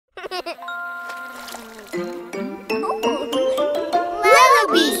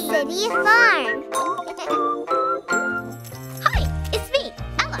Lellobee Farm. Hi, it's me,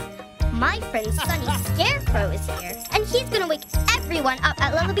 Ella. My friend Sonny Scarecrow is here, and he's gonna wake everyone up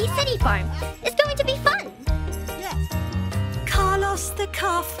at Lellobee City Farm. It's going to be fun. Yes. Carlos the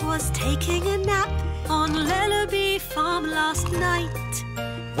calf was taking a nap on Lellobee Farm last night,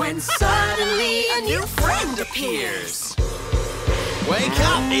 when suddenly a new friend appears. Wake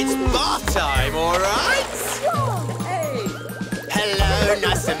up, it's bath time, all right? Hey. Hello,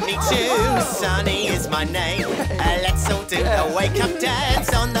 nice to meet you. Sonny is my name. Let's all do the wake-up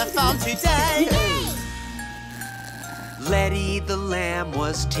dance on the farm today. Lettie the Lamb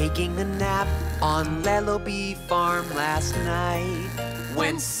was taking a nap on Lellobee Farm last night,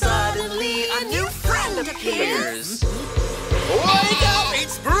 when suddenly a new friend appears. Wake up,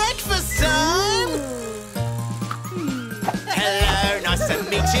 it's breakfast time! Hello, nice to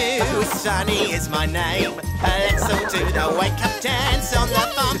meet you. Sonny is my name. Let's all do the wake-up dance on the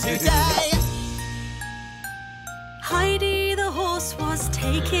farm today. Heidi the horse was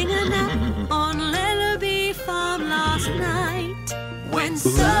taking a nap on Lellobee Farm last night, when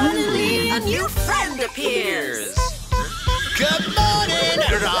suddenly a new friend appears. Good morning,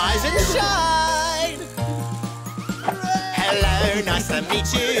 rise and shine. Hello, nice to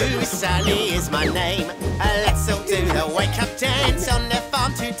meet you. Sonny is my name. Let's all do the wake-up dance on the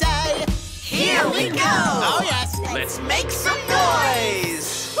farm today. Here we go! Oh yes, let's make some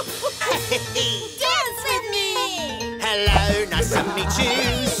noise! Dance with me! Hello, nice to meet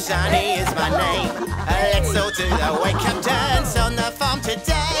you. Sonny is my name. Let's all do the wake-up dance on the farm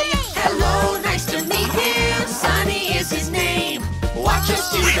today. Hello, nice to meet him. Sonny is his name. Watch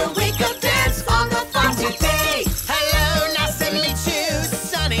us do the wake-up dance on the farm today. Hello, nice to meet you.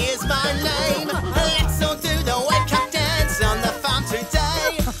 Sonny is my name. Let's all do the wake-up dance on the farm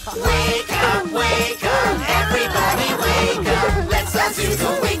today. Wake up, everybody wake up. Let's all do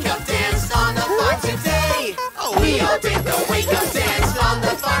the wake-up dance on the farm today. Oh, we all did the wake-up dance on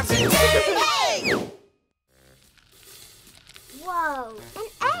the farm today. Hey! Whoa, an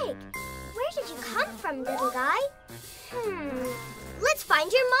egg. Where did you come from, little guy? Let's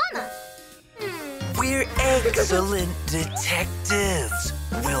find your mama. We're excellent detectives.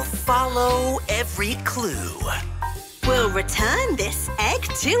 We'll follow every clue. we'll return this egg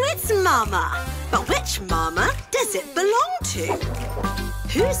to its mama. But which mama does it belong to?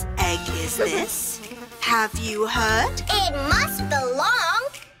 Whose egg is this? Have you heard? It must belong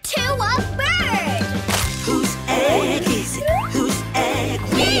to a bird. Whose egg is it? Whose egg?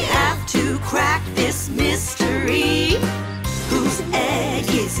 We have to crack this mystery. Whose egg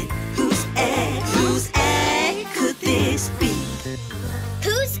is it? Whose egg? Whose egg could this be?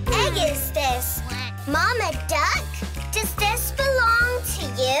 Whose egg is this? Mama Duck? Does this belong to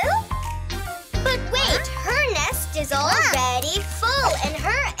you? But wait, her nest is already full and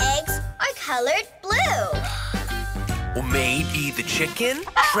her eggs are colored blue. Or maybe the chicken?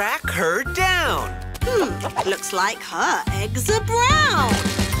 Track her down. Looks like her eggs are brown.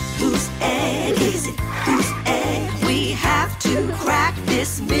 Whose egg is it? Whose egg? We have to crack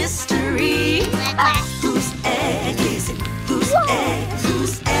this mystery. Whose egg is it? Whose egg?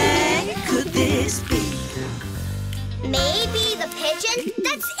 Whose egg could this be? Maybe the pigeon?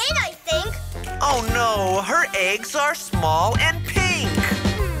 That's it, I think. Oh no, her eggs are small and pink.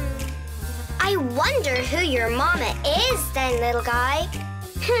 I wonder who your mama is then, little guy.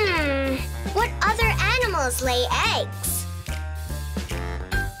 What other animals lay eggs?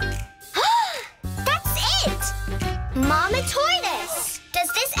 That's it! Mama Tortoise! Does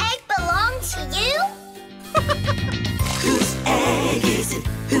this egg belong to you? Whose egg is it?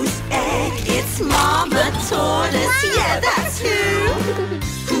 Whose egg? It's Mama Tortoise. Yeah, that's who.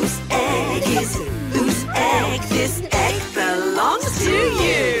 Whose egg is it? Whose egg? This egg belongs to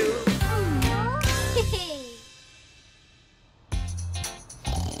you.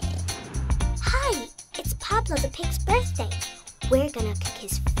 Hi, it's Pablo the pig's birthday. We're gonna cook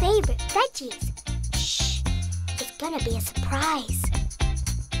his favorite veggies. Shh, it's gonna be a surprise.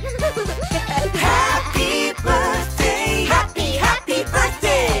 Happy birthday, happy, happy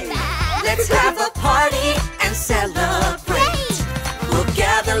birthday. Let's have a party and celebrate. We'll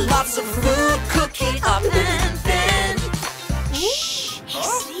gather lots of food, cook it up and then Shh,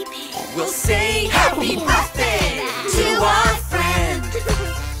 he's sleeping. we'll say happy birthday to our friend.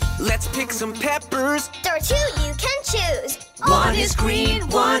 Let's pick some peppers. There are two you can choose. One is green,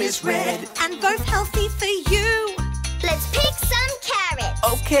 one is red. And both healthy for you. Let's pick some carrots.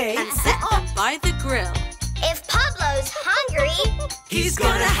 Okay. And set them by the grill. If Pablo's hungry, He's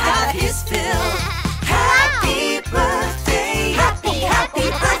gonna have his fill. Happy birthday, happy, happy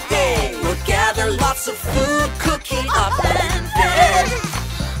birthday. We'll gather lots of food, cook it up and then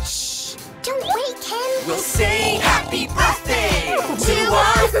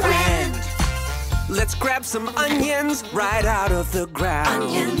some onions right out of the ground.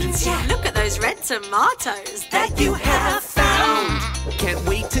 Onions, yeah. Look at those red tomatoes that you have found. Can't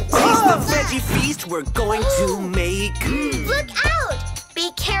wait to taste the veggie feast we're going to make. Look out!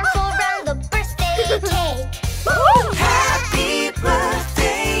 Be careful around the birthday cake. Happy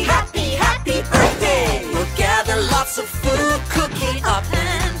birthday, happy birthday. We'll gather lots of food, cook it up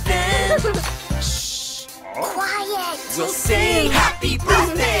and then Shh! Quiet! we'll sing happy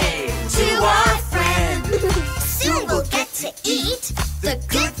birthday to our friend. Soon we'll get to eat the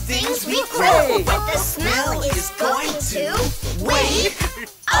good things we grow. But the smell is going to Wake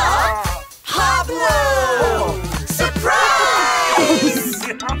up Pablo! Surprise!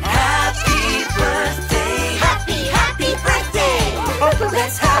 Happy birthday, happy birthday.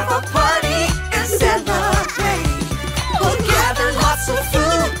 Let's have a party and celebrate. We'll gather lots of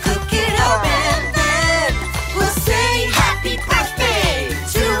food, cook it up, and then we'll say happy birthday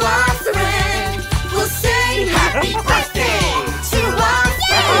to our friend. We'll say happy birthday to our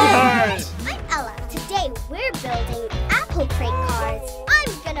friend. I'm Ella. Today we're building apple crate cars.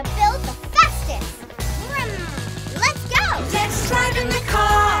 I'm gonna build the fastest. Vroom. Let's go! Let's drive in the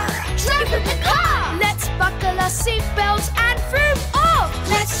car. Drive in the car! Let's buckle our seatbelts and vroom off!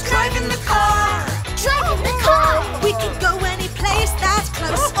 Let's drive in the car. Drive in the car! We can go any place that's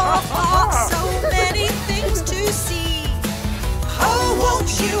close or far. So many things to see. Oh,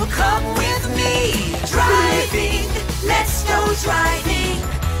 won't you come with me? Driving, let's go driving.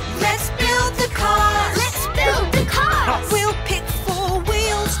 Let's build the cars. Let's build the cars! We'll pick 4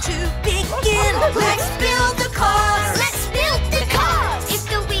 wheels to begin. Let's build the cars. Let's build the cars! If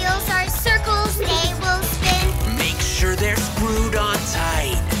the wheels are circles, they will spin. Make sure they're screwed on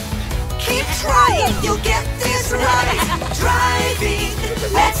tight. Keep trying, you'll get this right. Driving,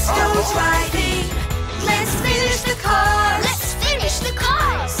 let's go driving. Let's finish the cars. Let's finish the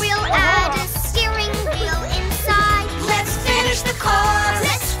cars! We'll add a steering wheel inside. Let's finish the cars.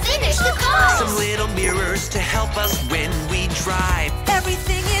 Let's finish the cars! Some little mirrors to help us when we drive.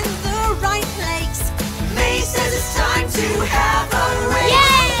 Everything in the right place. May says it's time to have a race.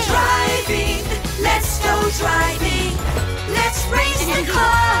 Yay! Driving, let's go driving. Let's race the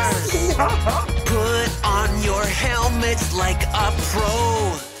cars. Put on your helmets like a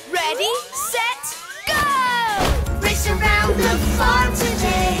pro. Ready, set, go! Race around the farm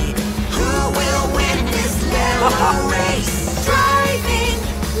today. Who will win this Lellobee race? Driving,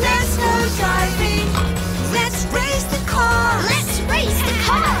 let's go driving. Let's race the cars. Let's race the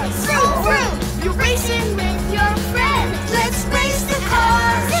cars! Vroom, vroom! You're racing with your friend. Let's race the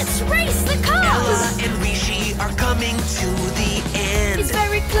cars. Let's race the Ella cars! and Rishi are coming to the end. It's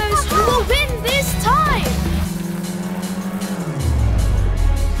very close. Who will win this time?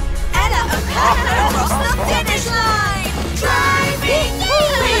 Ella and Hannah across the finish line. Driving,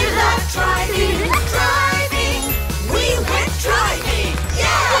 we love driving. Driving, we went driving.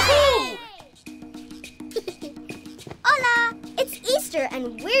 Yeah! Hola! It's Easter and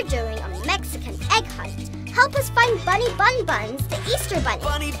we're doing a Mexican egg hunt. Help us find Bunny Bun Buns, the Easter bunny.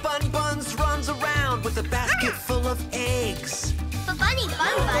 Bunny Bun Buns runs around with a basket full of eggs. But Bunny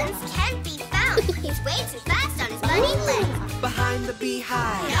Bun Buns can't be found. He's way too fast on his bunny legs. Behind the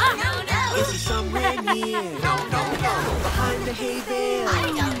beehive. No. Is he somewhere near? No. Behind the hay bale. I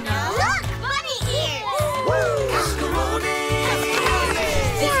don't know. Look! Bunny ears!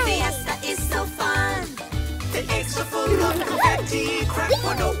 This fiesta is so fun. The eggs are full of confetti. Crack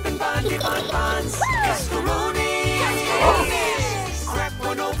one open, Bunny Bun Buns. Cascarones. Crack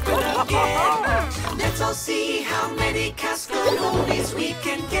one open again. Let's all see how many cascarones we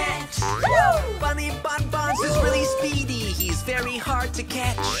can get. Bunny Bun Buns is really speedy. He's very hard to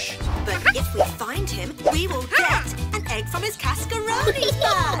catch. But if we find him, we will get an egg from his cascarones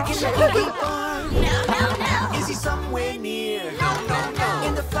bag. In the cookie barn. No. Is he somewhere near? No.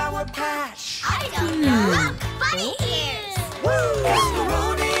 In the flower patch. I don't know. Look! Bunny ears!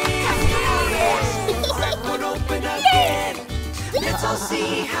 Crack one open again. Let's all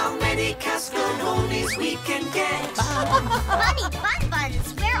see how many cascarones we can get. Bunny Bun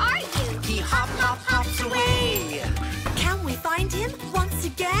Buns, where are you? He hops away Can we find him once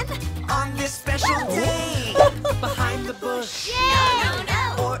again? on this special day. Behind the bush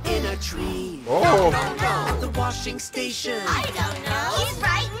No. or in a tree. At the washing station. I don't know. He's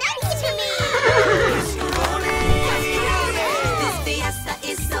right next to me. This fiesta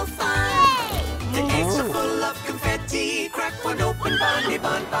is so fun. The eggs are full of confetti. Crack one open, Bunny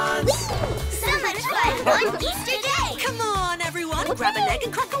Bun Buns. So much fun on Easter Day. Come on, everyone, grab an egg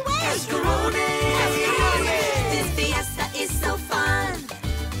and crack away. This fiesta is so fun.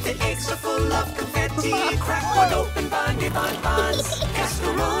 The eggs are full of confetti. Crack one open, Bunny Bun Buns.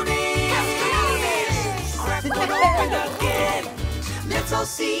 Cascarones. one open again. Let's all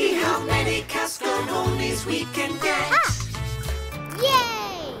see how many cascarones we can get.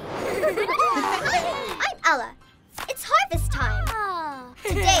 Yay! I'm Ella. It's harvest time.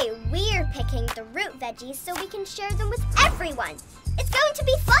 Today we're picking the root veggies so we can share them with everyone. It's going to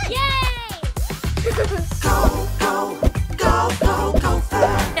be fun. Yay! Go, go, go, go, go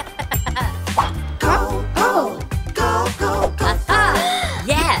fur. Go, go, go, go, go fur.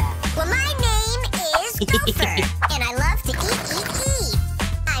 Yeah. Well, my name is Gopher, and I love to eat.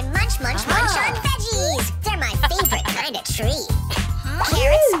 I munch on veggies. They're my favorite kind of tree.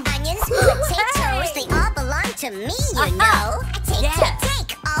 Carrots, onions, potatoes, they all belong to me, you know. I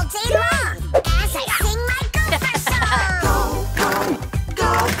take all day long as I sing my Gopher song. Go,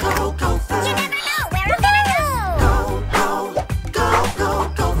 go, go, go fur. You never know where I'm gonna go.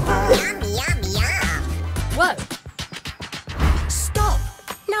 Go fur. Yum, yum, yum. Whoa. Stop.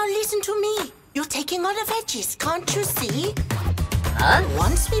 Now listen to me. You're taking all the veggies, can't you see? Huh?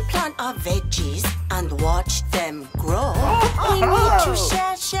 Once we plant our veggies and watch them grow, we need to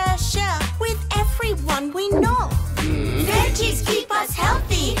share with everyone we know. Veggies keep us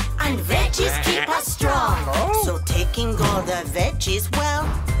healthy and veggies keep us strong. So taking all the veggies, well,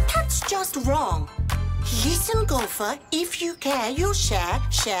 that's just wrong. Listen, Gopher, if you care, you'll share.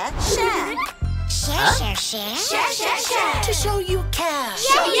 Share. To show you care.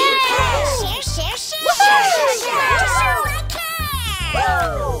 Share. To show I care.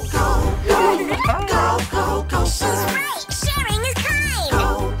 Go, go, go, She's right. Sharing is kind.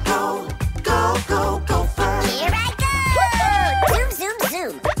 go, fur. Here I go.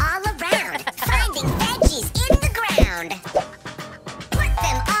 Zoom, all around. Finding veggies in the ground. Put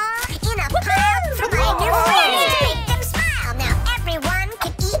them all in a pile for my new friends to make them smile. Now everyone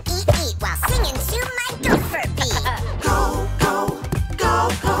can eat while singing to my Gopher beat. Go,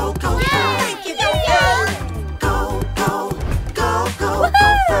 Thank you, Gopher. go,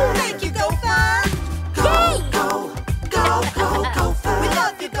 fur. Thank you, Gopher. Go, fur. We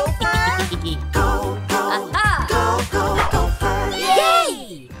love you, Gopher. Go, fur.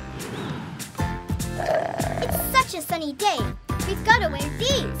 Yay! It's such a sunny day. We've got to wear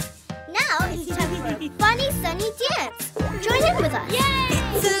these. Now it's time for a funny sunny dance. Join in with us.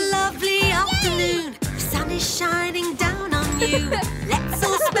 It's a lovely afternoon. The sun is shining down on you. Let's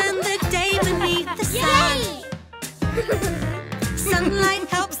all spend the day beneath the sun. Sunlight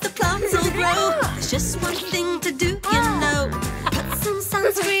helps the plants all grow. There's just one thing to do, you know. Put some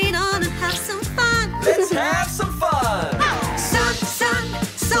sunscreen on and have some fun. Let's have some fun. Sun,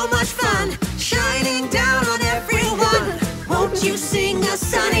 so much fun, shining down on everyone. Won't you sing a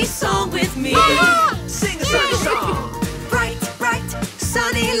sunny song with me? Sing a sunny song. Bright,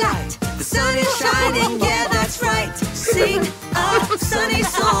 sunny light. The sun is shining, yeah, that's right. Sing a sunny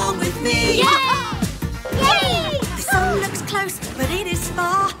song with me. Yay! The sun looks close, but it is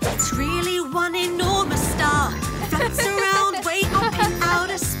far. It's really one enormous star. Floats around way up in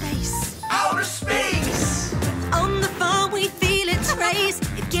outer space. Outer space. On the farm we feel its rays.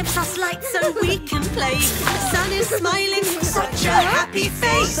 It gives us light so we can play. The sun is smiling from such a happy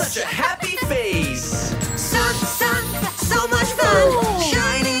face. Such a happy face. Sun, so much fun,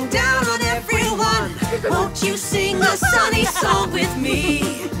 shining down on everyone. Won't you sing a sunny song with me?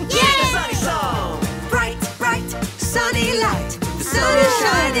 Sing a sunny song. Bright, sunny light. The sun is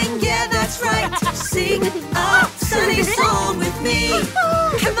shining, yeah, that's right. Sing a sunny song with me.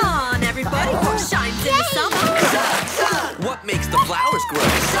 Come on, everybody, what shines in the sun? Sun. What makes the flowers grow?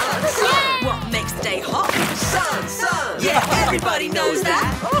 Sun. What makes the day hot? Sun. Yeah, everybody knows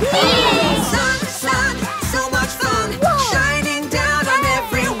that. Sun, so much fun, shining down on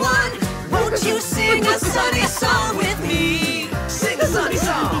everyone. Won't you sing a sunny song with me? Sing a sunny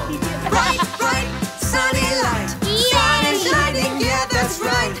song. Bright, sunny light. Sun is shining, yeah, that's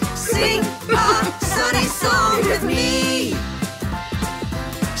right. Sing a sunny song with me.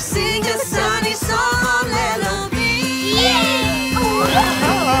 Sing a sunny song, Lellobee.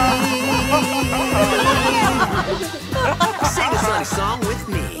 Sing a sunny song with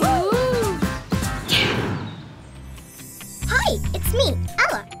me. Hi, it's me,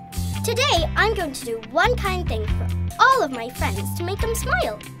 Ella. Today, I'm going to do one kind thing for all of my friends to make them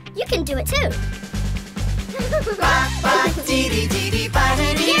smile. You can do it too.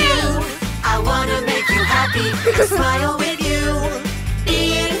 Ba-ba-dee-dee-dee-dee-ba-dee-dee-doo. I wanna make you happy, smile with you.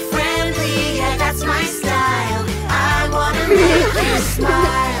 Being friendly, yeah, that's my style. I wanna make you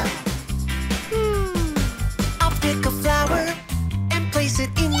smile. I'll pick a flower and place it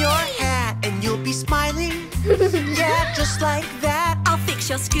in your hat, and you'll be smiling. Yeah, just like that. I'll fix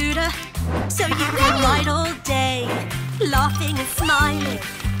your scooter so you can ride all day, laughing and smiling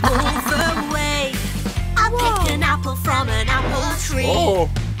all the way. I'll pick an apple from an apple tree.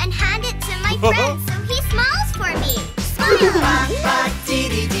 And hand it to my friend so he smiles for me. Smile!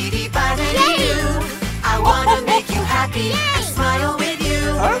 Ba-ba-dee-dee-dee-dee-ba-da-dee-doo. I wanna make you happy and smile with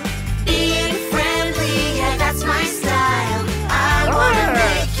you. Being friendly, yeah, that's my style. I wanna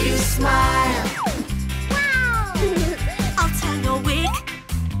make you smile. Wow! I'll turn your wig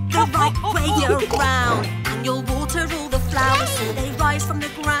the right way around, and you'll water all the flowers so they rise from the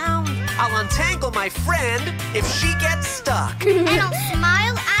ground. I'll untangle my friend if she gets stuck. And I'll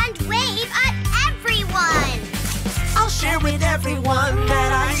smile and wave at everyone. I'll share with everyone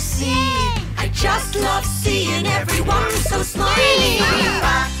that I see. I just love seeing everyone so smiley.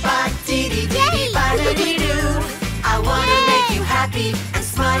 Ba-ba-dee-dee-dee-dee-ba-da-dee-doo. I wanna make you happy and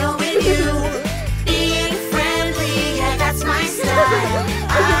smile with you. Being friendly, yeah, that's my style.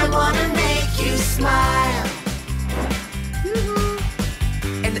 I wanna make you smile.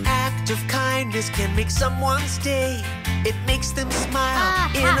 An act of kindness can make someone's day. It makes them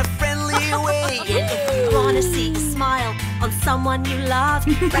smile in a friendly way. If you wanna see a smile on someone you love,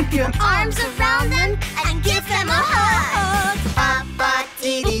 wrap your Arms around them and give them a hug.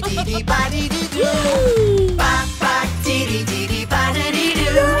 Ba-ba-dee-dee-dee-dee-ba-dee-dee-doo.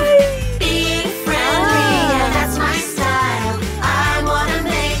 Ba-ba-dee-dee-dee-dee-ba-da-dee-doo. Being friendly, yeah, that's my style. I wanna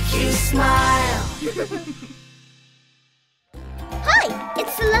make you smile. Hi,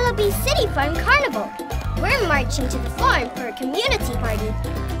 it's the Lellobee City Farm Carnival. We're marching to the farm for a community party.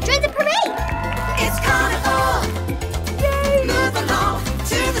 Join the parade! It's carnival. Move along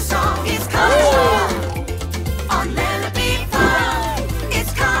to the song. It's carnival. On Lellobee Farm.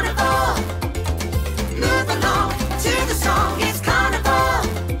 It's carnival. Move along to the song. It's carnival.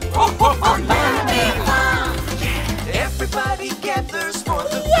 On Lellobee Farm. Everybody gathers for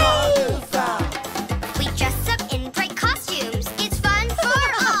the carnival. We dress up in bright costumes. It's fun for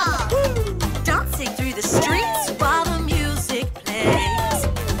all. Dancing through the streets while the music plays.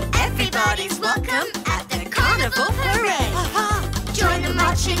 Everybody's welcome at the carnival parade. Join the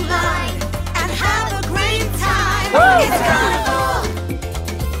marching line and have a great time. It's carnival.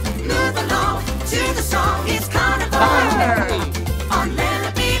 Move along to the song. It's carnival. On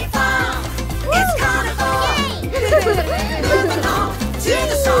Lellobee Farm. It's carnival. Move along to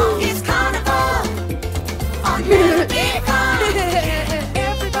the song. It's carnival. On Lellobee Farm.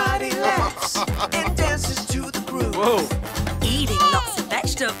 Everybody laughs and dances to the groove. Eating lots of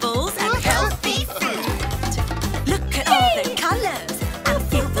vegetables and healthy food. Look at all the colors and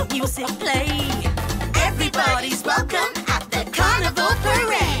feel the music play. Everybody's welcome at the carnival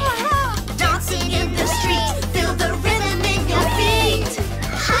parade. Dancing in the street, feel the rhythm in your feet.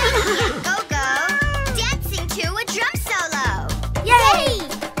 Heidi and Go-Go dancing to a drum solo. Yay!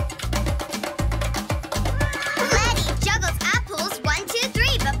 Lettie juggles apples 1, 2,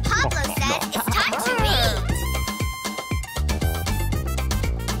 3, but Pablo says it's time to eat.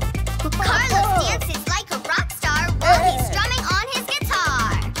 Carlos dances like a rock star while he's strumming on his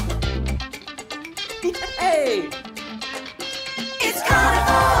guitar. It's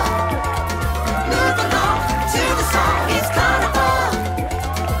carnival. Move along to the song. It's carnival.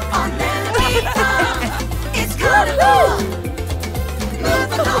 On Lellobee Farm. It's carnival.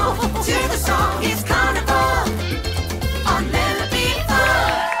 Move along to the song. It's carnival. On Lellobee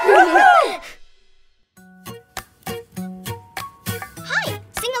Farm. Hi,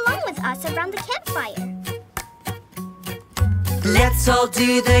 sing along with us around the campfire. Let's all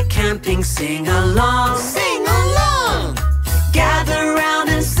do the camping sing-along. Sing along! Gather round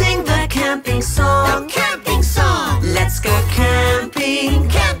and sing the camping song. The camping song! Let's go camping.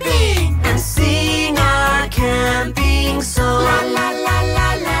 Camping! And sing our camping song. La la la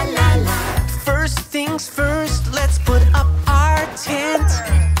la la la la. First things first, let's put up our tent.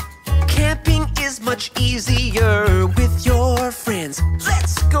 Camping is much easier with your friends.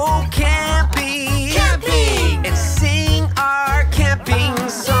 Let's go camping. Camping! And sing our camping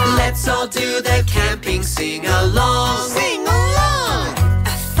song. Let's all do the camping sing-along. Sing along!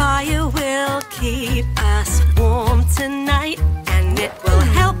 A fire will keep us warm tonight, and it will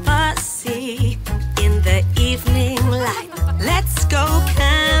help us see in the evening light. Let's go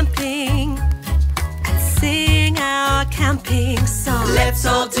camping and sing our camping song. Let's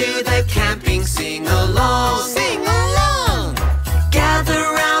all do the camping sing-along. Sing along! Gather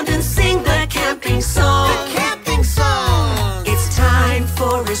round and sing the camping song. The camping song! It's time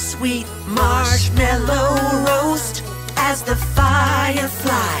for a sweet marshmallow roast as the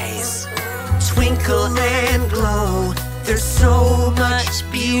fireflies twinkle and glow. There's so much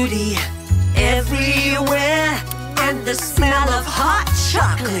beauty everywhere, and the smell of hot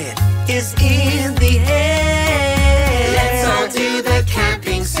chocolate is in the air. Let's all do the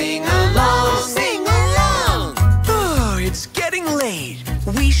camping sing-along. Sing along! late.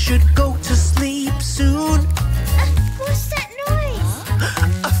 We should go to sleep soon. What's that noise?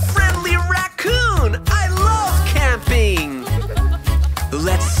 A friendly raccoon! I love camping!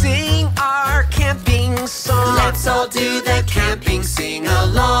 Let's sing our camping song. Let's all do the camping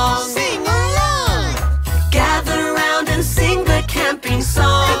sing-along. Sing along! Gather round and sing the camping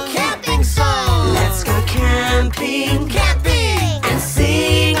song. The camping song! Let's go camping, Camping! and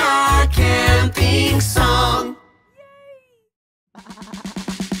sing our camping song.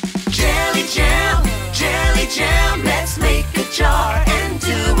 Jelly jam, let's make a jar and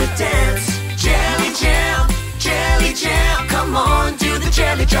do a dance. Jelly jam, come on, do the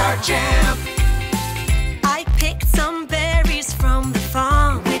jelly jar jam. I picked some berries from the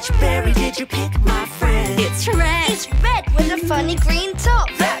farm. Which berry did you pick, my friend? It's red. It's red with a funny green top.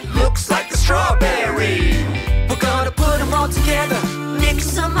 That looks like the strawberry. We're gonna put them all together, mix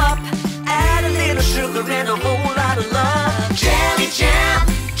them up, add a little sugar and a whole lot of love. Jelly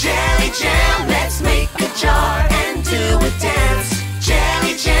jam, let's make a jar and do a dance.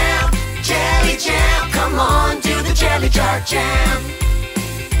 Jelly jam, come on, do the jelly jar jam.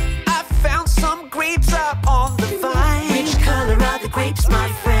 I found some grapes up on the vine. Which color are the grapes, my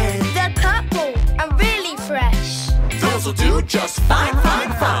friend? They're purple and really fresh. Those will do just fine.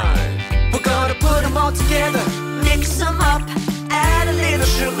 We're gonna put them all together, mix them up, add a little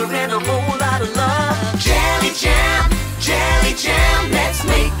sugar and a whole lot of love. Jelly jam, let's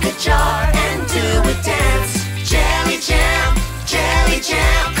make a jar and do a dance. Jelly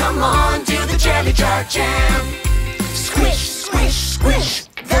jam, come on, do the jelly jar jam. Squish, squish,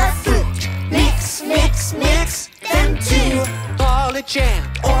 the fruit. Mix them two. Call it jam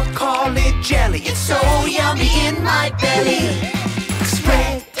or call it jelly. It's so yummy in my belly.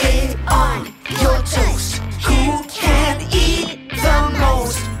 Spread it on your toast. Who can eat the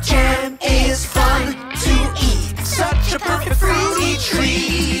most? Jam is fun to eat. Such a perfect fruity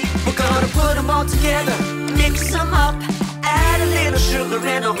treat. We're gonna put them all together, mix them up, add a little sugar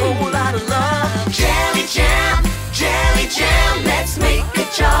and a whole lot of love. Jelly jam, let's make a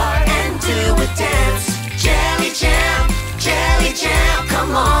jar and do a dance. Jelly jam,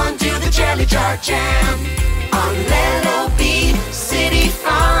 come on, do the jelly jar jam. On Lellobee City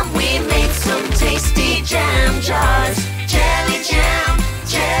Farm, we made some tasty jam jars. Jelly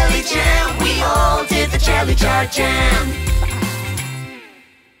jam, we all did the jelly jar jam.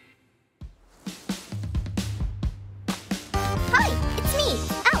 Hi, it's me,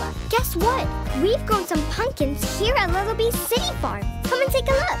 Ella. Guess what? We've grown some pumpkins here at Lellobee City Farm. Come and take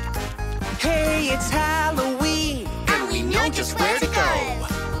a look. Hey, it's Halloween, And we know just where to go.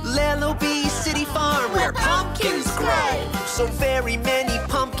 Lellobee City Farm, where pumpkins grow. So very many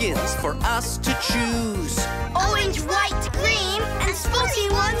pumpkins for us to choose. Orange, white, green, and spotty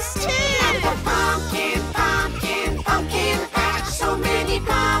ones too. And the pumpkin patch. So many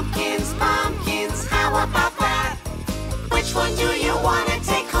pumpkins, how about that? Which one do you want to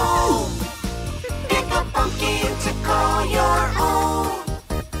take home? Pick a pumpkin to call your own.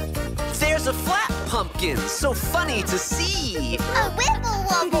 There's a flat pumpkin, so funny to see. A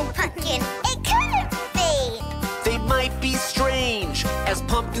wibble-wobble pumpkin, it couldn't be. They might be strange, as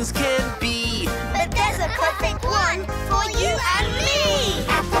pumpkins can be. But there's a perfect one for you and me.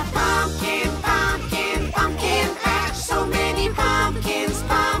 At the pumpkin patch, so many pumpkins,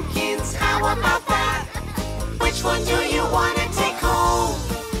 how about that? Which one do you want to take home?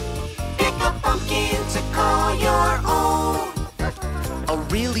 Pick a pumpkin to call your own. A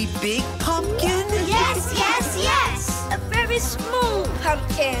really big pumpkin? Yes. A very small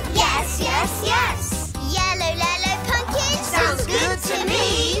pumpkin. Yes. Yellow pumpkin sounds good to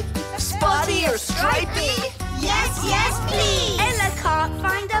me. Spotty or stripy? Yes, please. Ella can't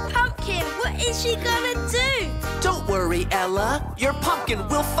find a pumpkin. What is she gonna do? Don't worry, Ella. Your pumpkin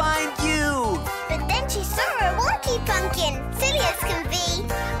will find you. But then she saw a wonky pumpkin, silly as can be.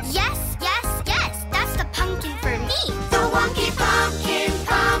 Yes, that's the pumpkin for me. The wonky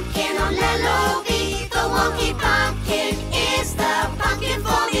pumpkin on Lellobee. The wonky pumpkin is the pumpkin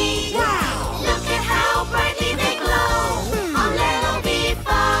for me. Wow! Look at how brightly they glow. On Lellobee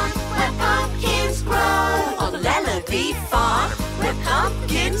Farm, where pumpkins grow. On Lellobee Farm, where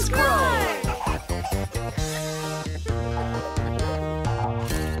pumpkins grow.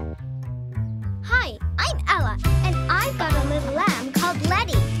 Hi, I'm Ella, and I've got a little lamb called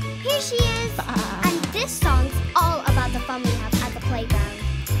Lettie. Here she is. And this song's all about the fun we have at the playground.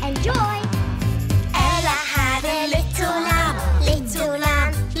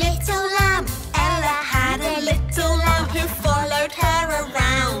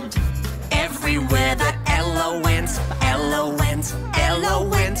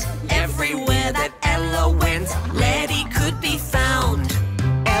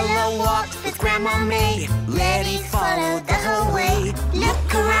 Grandma May. Lettie followed the whole way.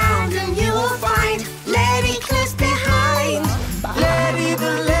 Look around and you will find Lettie close behind. Lettie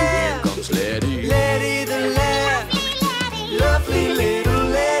the Lamb. Here comes Lettie. Lettie the Lamb. Lovely little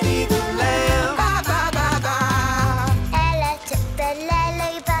Lettie the Lamb. Ba, ba, ba, ba. Ella took the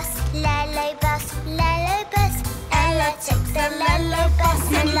Lellobee bus, Lellobee bus, Lellobee bus. Ella took the Lellobee bus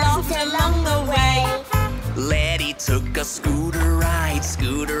and lost along the way. Lettie took a scooter ride,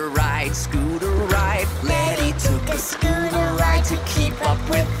 scooter ride, scooter ride. Lettie took a scooter ride to keep up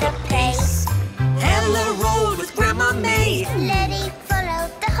with the pace. Ella rode with Grandma May. Lettie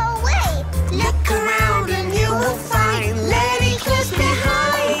followed the whole way. Look around and you will find Lettie close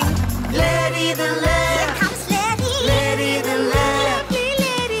behind. Lettie the Lamb. Here comes Lettie. Lettie the Lamb. Lovely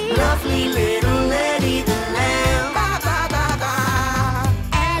Lettie. Lovely little Lettie the Lamb. Ba, ba, ba, ba.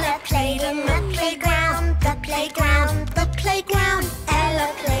 Ella played in the playground, the playground, the playground. Ella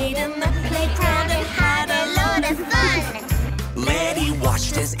played in the playground and had a lot of fun. Lettie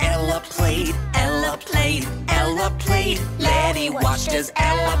watched as Ella played. Ella played. Ella played. Lettie watched as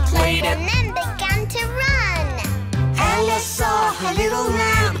Ella played and then began to run. Ella saw her little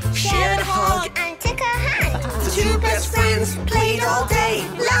lamb, shared a hug. And took her hand. The two best friends played all day,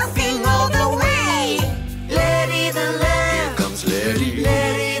 laughing all the way. Lettie the Lamb. Here comes Lettie.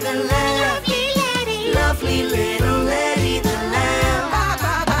 Lettie the Lamb. Lovely Lettie. Lovely little Lettie the Lamb. Ba,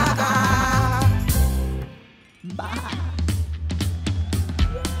 ba, ba, ba.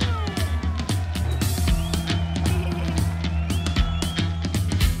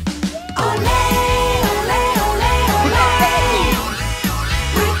 Ole, ole, ole, ole.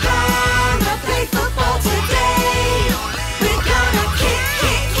 We're gonna play football today. We're gonna kick,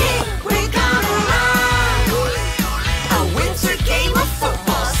 kick, kick. We're gonna run. A winter game of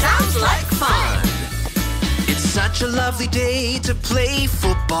football sounds like fun. It's such a lovely day to play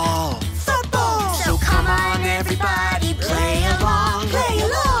football. Football. So come on, everybody, play along. Play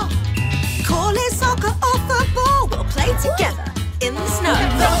along. Call it soccer or football. We'll play together in the snow.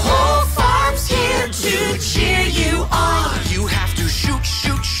 The whole farm's here to cheer you on. You have to shoot,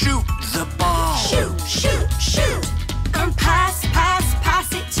 shoot, shoot the ball. Shoot, shoot, shoot. And pass, pass,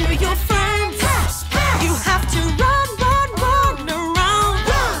 pass it to your friends. Pass, pass. You have to run, run, run around.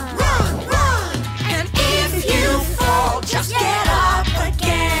 Run, run, run. And if you fall, just get up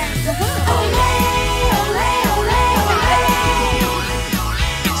again. Ole, ole, ole, ole.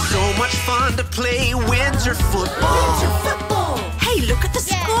 It's so much fun to play winter football. Winter football. Hey, look at the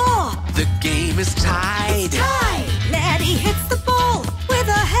score. The game is tied. Lettie hits the ball with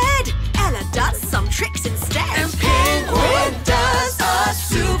her head. Ella does some tricks instead. And Penguin does a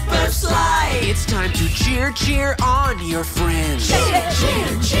super slide. It's time to cheer, cheer on your friends. Cheer,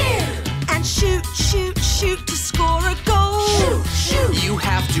 cheer, cheer. And shoot, shoot, shoot to score a goal. Shoot, shoot. You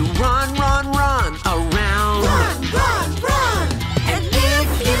have to run, run, run around. Run, run, run. And if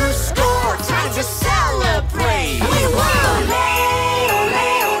you score, time to celebrate. We won. Ole, ole,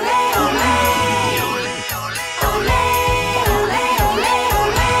 ole, ole. Ole, ole, ole,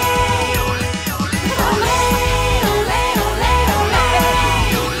 ole. Ole, ole, ole,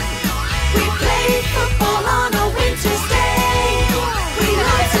 ole. We play football on a winter's day. We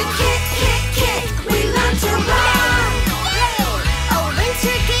learn to kick, kick, kick. We learn to run. A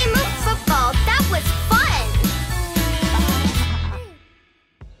winter game of football. That was fun.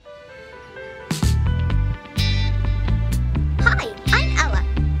 Hi, I'm Ella,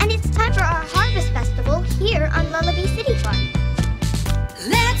 and it's time for our Harvest Festival here on Lellobee City Farm.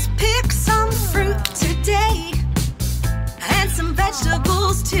 Let's pick some fruit today and some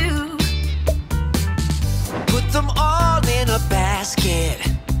vegetables too. Put them all in a basket.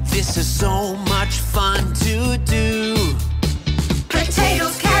 This is so much fun to do.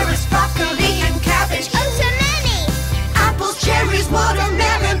 Potatoes, carrots, broccoli, and cabbage. Oh, so many. Apples, cherries,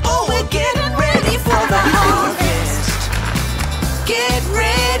 watermelon. Oh, we're getting ready for the harvest. Get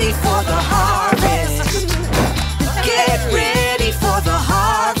ready for the harvest. Get ready for the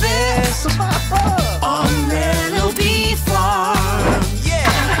harvest. On Lellobee Farm.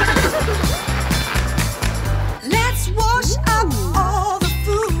 Let's wash up all the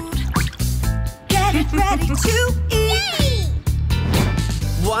food. Get it ready to eat.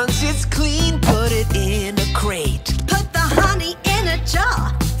 Once it's clean, put it in a crate. Put the honey in a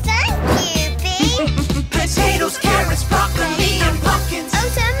jar. Thank you, Bee. Potatoes, carrots, broccoli, and pumpkins. Oh,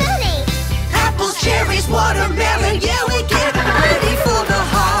 so many. Apples, cherries, watermelon. Yeah, we're getting ready for the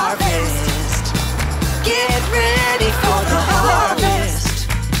harvest. Get ready for the harvest.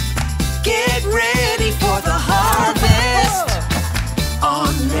 Get ready for the harvest.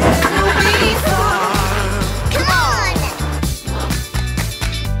 On Lellobee Farm. Come on.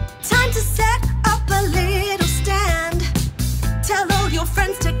 Time to set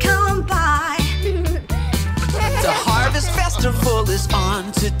is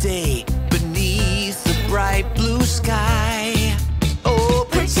on today beneath the bright blue sky. Oh,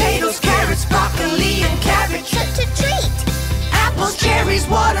 potatoes, carrots, broccoli, and cabbage. Treat. Apples, cherries,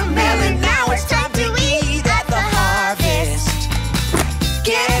 watermelon. Now it's time to eat at the harvest.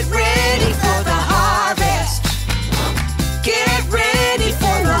 Get ready for the harvest. Get ready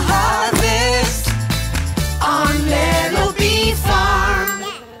for the harvest on Lellobee Farm.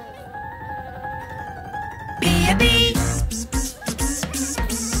 Be a bee.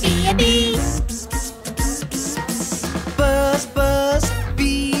 Be a bee. Buzz, buzz,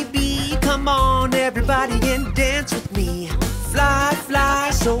 bee, bee. Come on, everybody, and dance with me. Fly, fly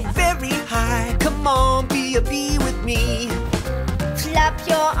so very high. Come on, be a bee with me. Flap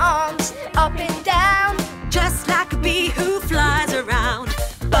your arms up and down. Just like a bee who flies around.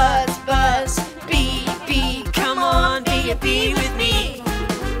 Buzz, buzz, Bee, bee, come on, be a bee with me.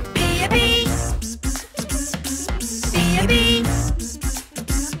 Be a bee. Be a bee.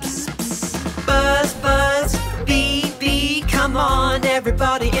 Buzz, buzz, bee, bee. Come on,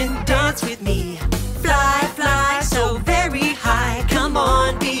 everybody, and dance with me. Fly, fly so very high. Come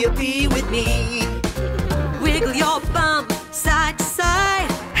on, be a bee with me. Wiggle your bum side to side.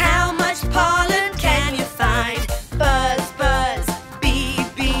 How much pollen can you find? buzz, buzz. Bee,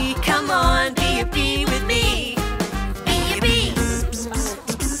 bee, come on, be a bee with me. Be a bee.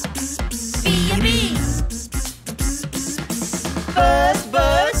 Be a bee. Buzz,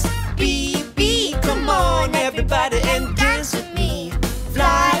 buzz, bee, bee. Come on, everybody, and dance with me.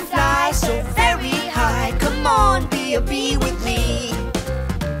 Fly, fly so very high. Come on, be a bee with me.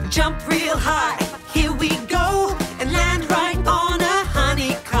 Jump real high, here we go, and land right on a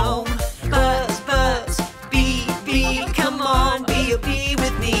honeycomb. Buzz, buzz, bee, bee. Come on, be a bee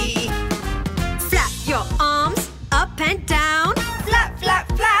with me. Flap your arms up and down. Flap, flap,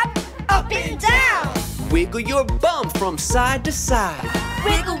 flap, up and down. Wiggle your bum from side to side.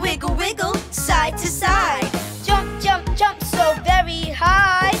 Wiggle, wiggle, wiggle, side to side. Jump, jump, jump so very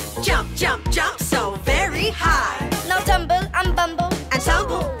high. Jump, jump, jump so very high. Now tumble and bumble. And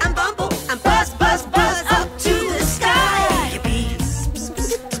tumble and bumble and buzz, buzz, buzz up to the sky. Be a bee.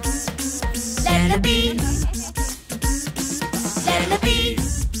 Lellobee. Lellobee.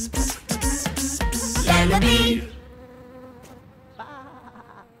 Lellobee.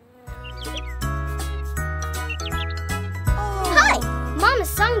 Hi! Mama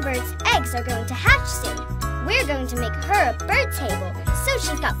Songbird's eggs are going to hatch soon. We're going to make her a bird table so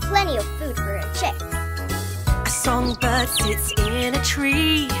she's got plenty of food for her chicks. A songbird sits in a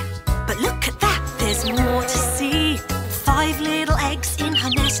tree. But look at that, there's more to see. 5 little eggs in her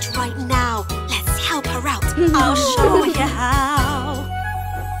nest right now. Let's help her out, I'll show you how.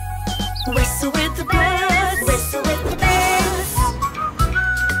 Whistle with the birds, whistle with the birds.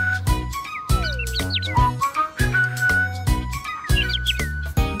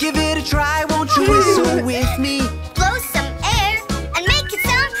 Give it a try, won't you whistle with me? Blow some air and make it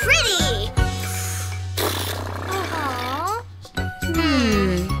sound pretty.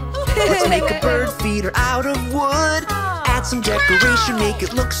 Let's make a bird feeder out of wood. Add some decoration, make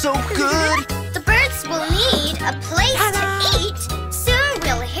it look so good. The birds will need a place to eat. Soon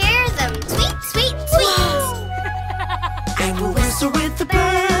we'll hear them tweet, tweet, tweet. And we'll whistle with the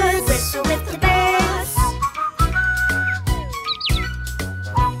birds. Whistle with the birds.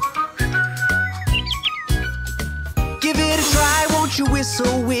 Give it a try, won't you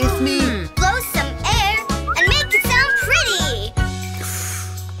whistle with me? Blow some air and make it sound pretty.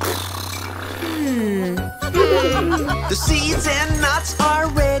 The seeds and nuts are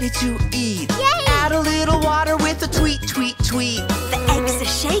ready to eat. Yay! Add a little water with a tweet, tweet, tweet. The eggs are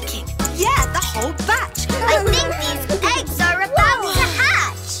shaking. Yeah, the whole batch. I think these eggs are about to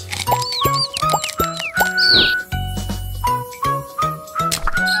hatch.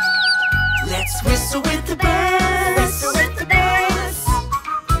 Let's whistle with the birds. Whistle with the birds.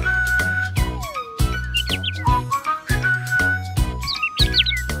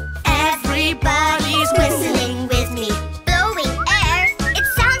 Everybody's whistling with me. Blowing air, it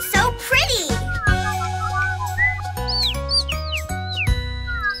sounds so pretty.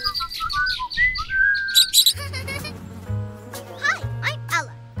 Hi, I'm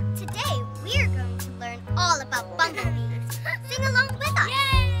Ella. Today we're going to learn all about bumblebees. Sing along with us.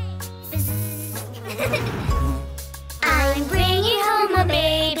 I'm bringing home a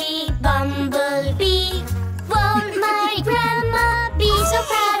baby bumblebee. Won't my grandma be so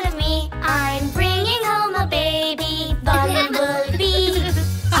proud of me? I'm bringing home a baby bumblebee.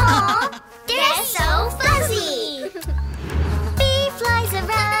 Aw, they're so fuzzy. Bee flies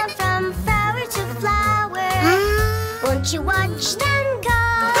around from flower to flower. Won't you watch them go?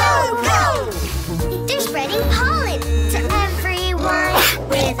 Go, go! They're spreading pollen to everyone.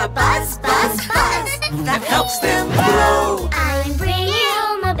 a buzz, buzz, buzz that helps them grow. I'm bringing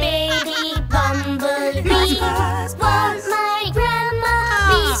home a baby bumblebee. Won't my grandma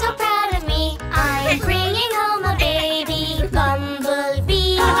be so proud of me? I'm bringing home a baby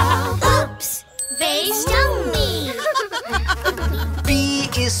bumblebee. Oops, they stung me. Bee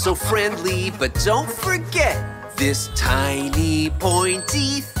is so friendly, but don't forget this tiny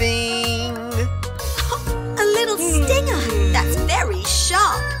pointy thing. A little stinger that's very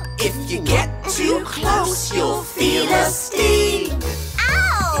sharp. If you get too close, you'll feel a sting.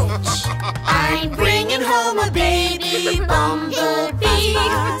 Ouch! I'm bringing home a baby bumblebee.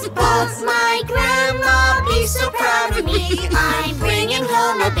 Won't my grandma be so proud of me? I'm bringing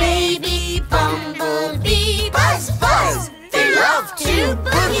home a baby bumblebee. Buzz, buzz, they love to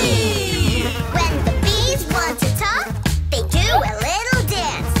boogie. When the bees want to talk, they do a little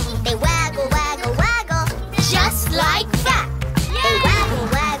dance. They waggle, waggle, waggle, Just like that. they waggle,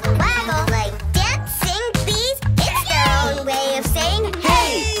 waggle, waggle like dancing bees. It's their own way of saying,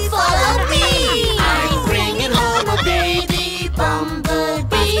 Hey, follow me. I'm bringing home a baby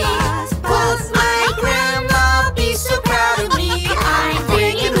bumblebee. Won't my grandma be so proud of me? I'm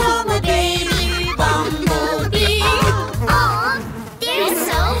bringing home a baby bumblebee. Aw, they're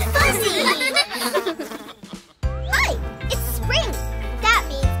so fuzzy. Hi, it's spring. That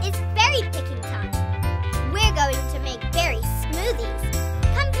means it's berry picking time. We're going to make berry smoothies.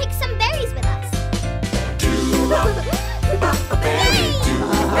 Come pick some berries with us.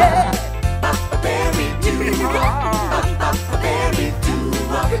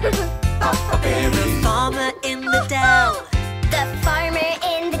 Farmer in the dell. The farmer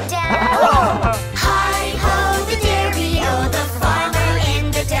in the dell. Hi ho the dairy, oh the farmer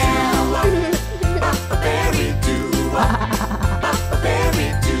in the dell.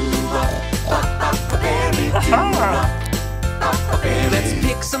 Let's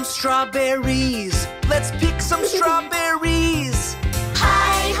pick some strawberries. Let's pick some strawberries.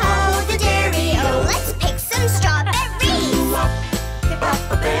 Hi ho the dairy, oh Let's pick some strawberries.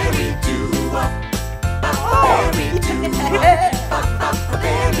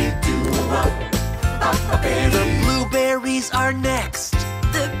 The blueberries are next.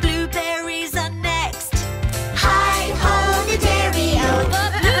 The blueberries are next. Hi ho the dairy, oh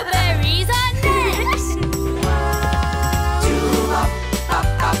the blueberries are next.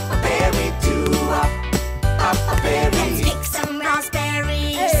 Let's pick some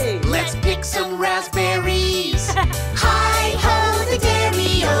raspberries. Let's pick some raspberries. Hi ho the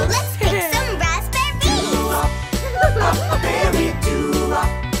dairy, oh Let's pick some raspberries.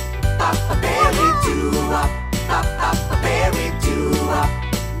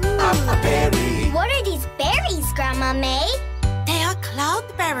 What are these berries, Grandma May? They are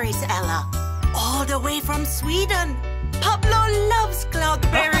cloudberries, Ella. All the way from Sweden. Pablo loves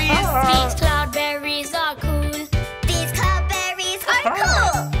cloudberries. These cloudberries are cool. These cloudberries are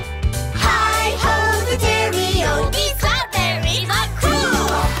cool. Hi ho the dairy, oh these cloudberries are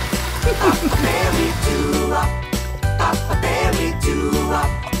cool.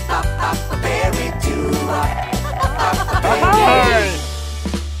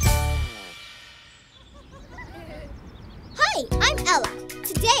 Hi, I'm Ella.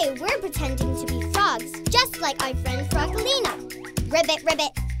 Today we're pretending to be frogs, just like our friend Frogalina. Ribbit,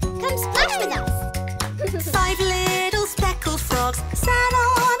 ribbit, come splash with us. 5 little speckled frogs sat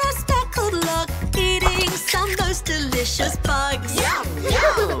on a speckled log, eating some most delicious bugs. Yum,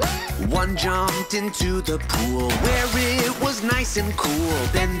 yum. One jumped into the pool where it was nice and cool.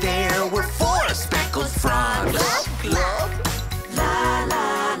 Then there were 4 speckled frogs. Glub, glub. La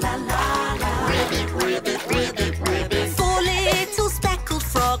la la la la. Ribbit, ribbit, ribbit, ribbit. 4 little speckled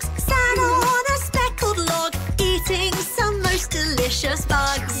frogs sat on a speckled log, eating some most delicious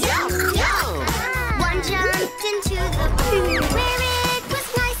bugs. Yum, yum. One jumped into the pool where it was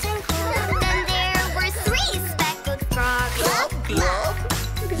nice and cool. Then there were 3 speckled frogs. Glub, glub.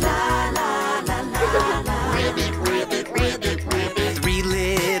 La la la la la. Ribbit, ribbit, ribbit, ribbit. 3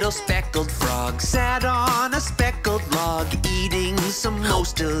 little speckled frogs sat on a speckled log, eating some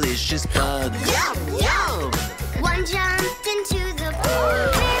most delicious bugs. Yum, yum. One jumped into the pool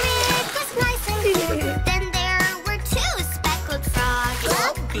where it was nice and cool. Then there were 2 speckled frogs.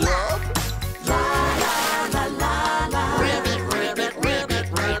 Glub, glub. La la la la la. Ribbit, ribbit, ribbit,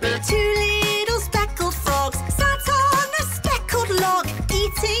 ribbit. 2 little speckled frogs sat on a speckled log,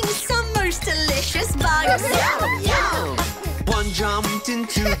 eating some most delicious bugs. Yum, yum. One jumped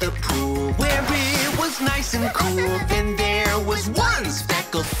into the pool where it was nice and cool. Then there was 1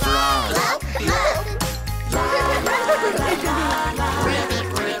 speckled frog. Glub, glub. La la la la la. Ribbit,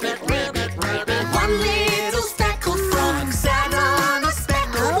 ribbit, ribbit, ribbit. 1 little speckled frog sat on a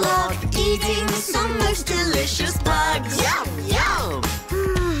speckled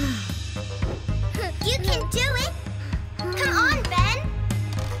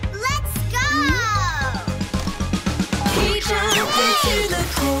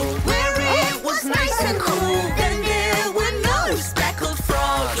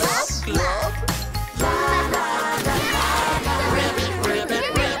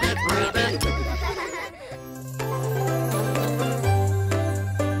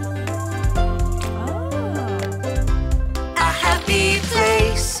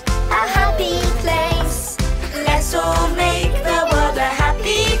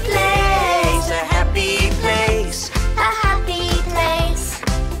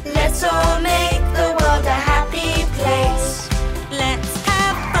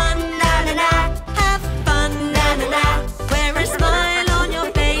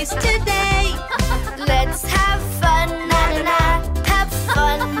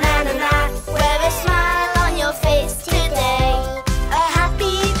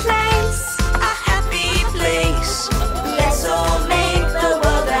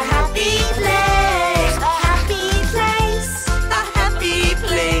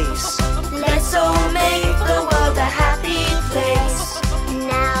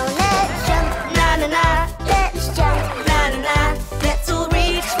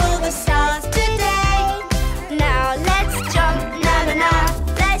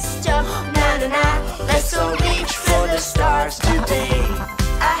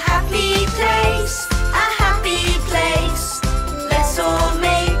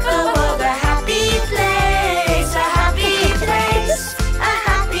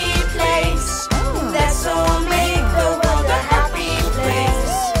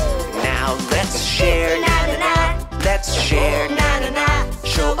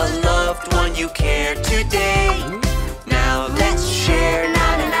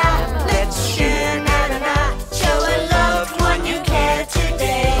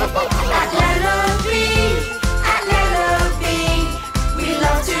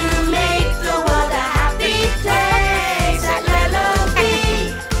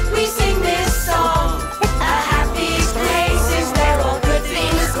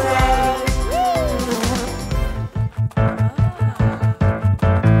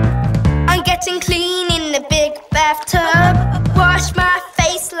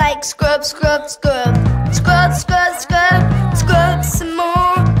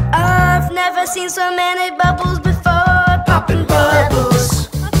seen so many bubbles before. Popping bubbles.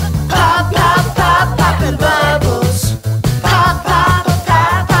 Pop, pop, pop, popping bubbles. Pop, pop,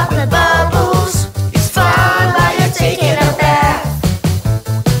 pop, popping bubbles. It's fun while you're taking a bath.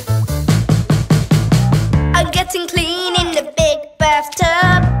 I'm getting clean in the big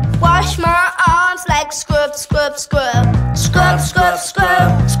bathtub. Wash my arms like scrub, scrub, scrub. Scrub, scrub,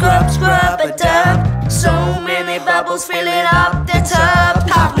 scrub, scrub, scrub a dub. So many bubbles filling up the tub.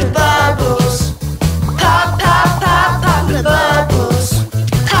 Popping bubbles. Pop, pop, pop, popping bubbles.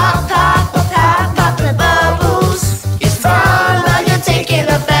 Pop, pop, pop, popping bubbles. It's fun while you're taking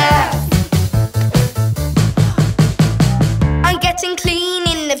a bath. I'm getting clean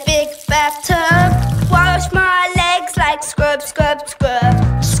in the big bathtub. Wash my legs like scrub, scrub,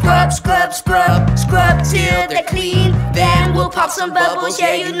 scrub. Scrub, scrub, scrub, scrub till they're clean. Then we'll pop some bubbles,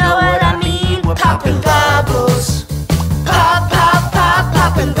 yeah, you know what I mean. We're popping bubbles. Pop, pop, pop,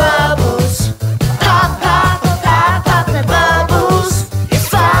 popping bubbles. Pop, pop, pop, popping bubbles. It's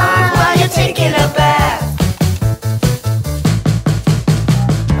fun while you're taking a bath.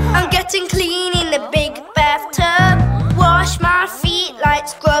 I'm getting clean in the big bathtub. Wash my feet like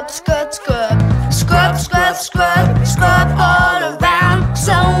scrub, scrub, scrub. Scrub, scrub, scrub, scrub all around.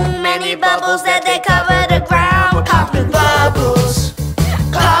 So many bubbles that they cover the ground. We're popping bubbles.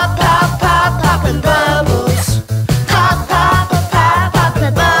 Pop, pop, pop, popping bubbles. Pop, pop, pop,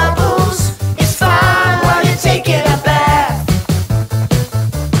 popping bubbles. It's fun while you're taking a bath.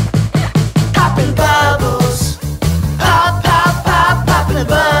 Popping bubbles. Pop, pop, pop, popping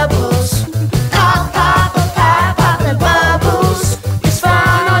bubbles. Pop, pop, pop, popping bubbles. It's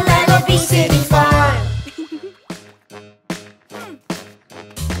fun on Lellobee City Farm.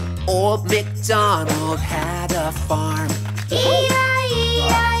 Old MacDonald had a farm, E-I-E-I-O.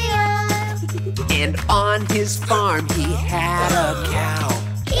 and on his farm he had a cow.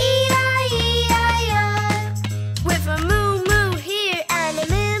 E-I-E-I-O. With a moo moo here and a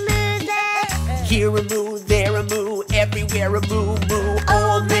moo moo there. Here a moo, there a moo, everywhere a moo moo.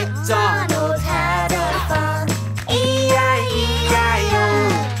 Old MacDonald had a farm, E-I-E-I-O.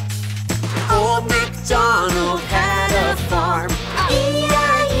 Old MacDonald had a farm,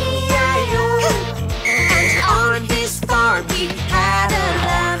 E-I-E-I-O. And on his farm he had a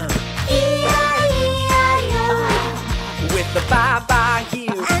lamb, E-I-E-I-O. with a baa-baa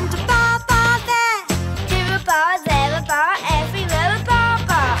here And a bar bar there. Here a bar, there a bar, everywhere a bar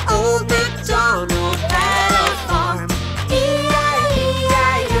bar. Old MacDonald had a farm,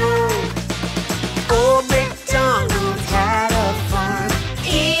 E-I-E-I-O. Old MacDonald had a farm,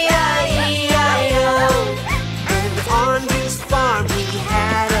 E-I-E-I-O. And on his farm he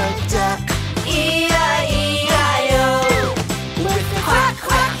had a duck, E-I-E-I-O. With a quack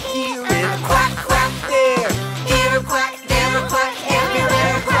quack here and a quack quack there. Here a quack, there a quack,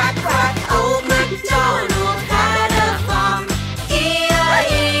 everywhere a quack quack. Old MacDonald had a farm,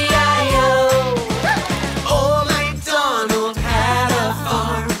 E-I-E-I-O. Old MacDonald had a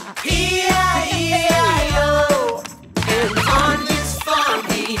farm, E-I-E-I-O. And on his farm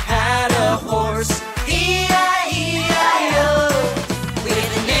he had a horse, E-I-E-I-O.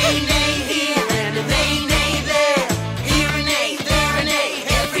 With a neigh neigh here and a neigh neigh there. Here a neigh, there a neigh,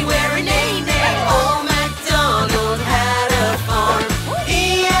 everywhere a neigh neigh. Old MacDonald had a farm,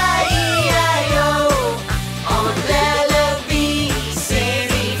 E-I-E-I-O. On Lellobee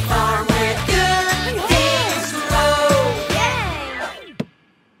City Farm where good things grow.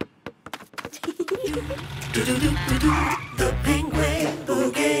 Do-do-do-do-do, the penguin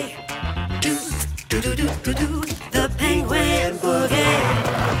boogie. Do-do-do-do-do, the penguin boogie.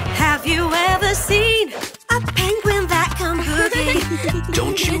 Have you ever seen a penguin that can boogie?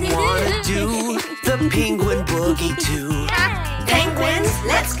 Don't you wanna do the penguin boogie too? Penguins,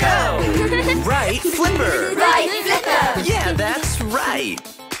 let's go! Right, Flipper? Right, Flipper! Yeah, that's right.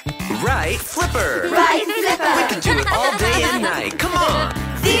 Right, Flipper? Right, Flipper! We can do it all day and night. Come on.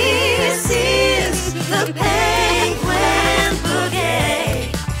 This is the penguin boogie.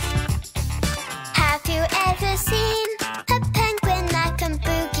 Have you ever seen a penguin that can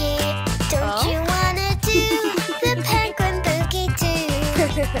boogie? Don't you wanna do the penguin boogie too?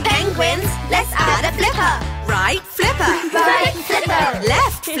 Penguins, let's add a flipper. Right, Flipper! Right flipper,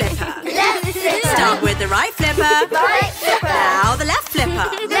 Left Flipper! left flipper, Start with the right flipper. right flipper, Now the left flipper.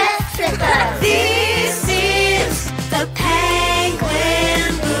 left flipper. This is the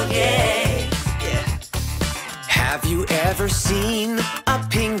penguin boogie. Have you ever seen a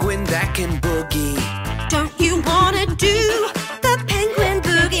penguin that can boogie? Don't you wanna do the penguin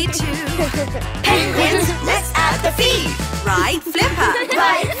boogie too? Penguins, let's add the feet. Right flipper.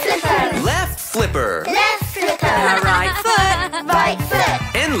 Right flipper, Left flipper. left flipper, Now right foot. right foot,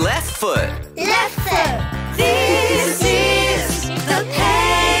 And left foot. left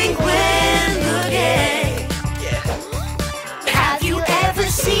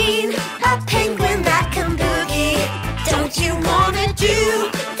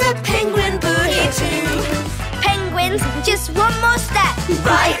one more step.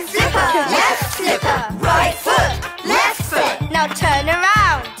 Right flipper, left flipper, right foot, left foot. Now turn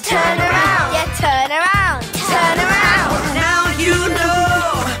around. Turn around. Yeah, turn around. Turn around. Now you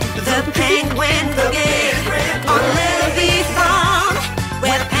know the penguin boogie on Lellobee Farm,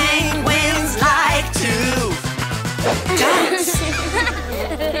 where penguins like to dance.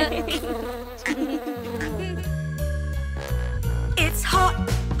 It's hot,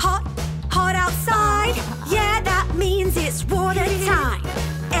 hot, hot outside. Yeah, that means it's water time.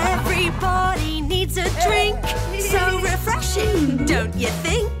 Everybody needs a drink, so refreshing, don't you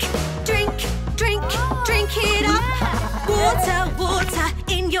think? Drink, drink, drink it up. Water, water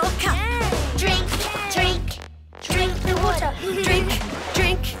in your cup. Drink, drink, drink the water. Drink,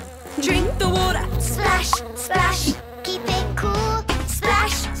 drink, drink the water. Splash, splash, Keep it cool.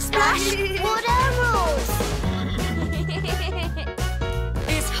 splash, splash. Water rules.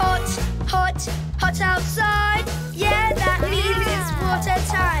 It's hot, hot, hot outside. Yeah, that means it's water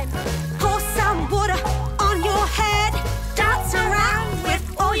time. Pour some water on your head. Dance around with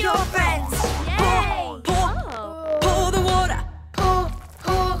all your friends. Pour, pour, pour the water. Pour,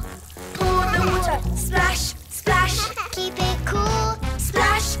 pour, pour the water. Splash, splash, Keep it cool.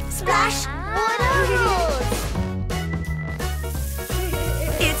 splash, splash. Water rules.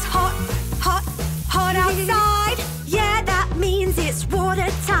 It's hot, hot, hot outside. Yeah, that means it's water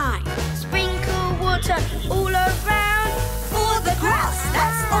time. Sprinkle water all around. For the grass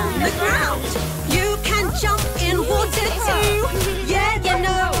that's on the ground. You can jump in water too. Yeah, you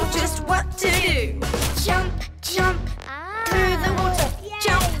know just what to do. Jump, jump through the water.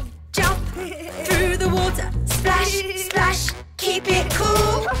 Jump, jump through the water. Splash, splash, keep it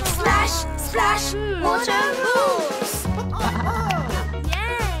cool. Splash, splash, water rules.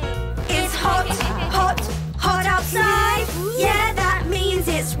 It's hot, hot, hot outside. Yeah, that means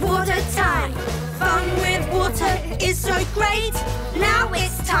it's water time. Fun with water is so great. Now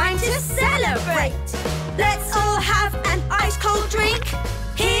it's time to celebrate. Let's all have an ice cold drink.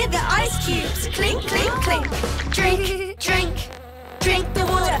 Hear the ice cubes clink, clink, clink. Drink, drink, drink the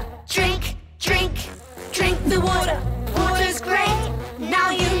water. Drink, drink, drink the water. Water's great.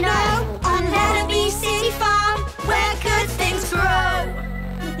 Now you know on Lellobee City Farm where good things grow.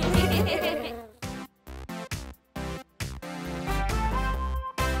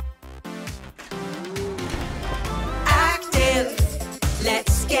 Active,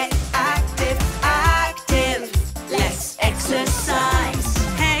 let's get active, active. Let's exercise.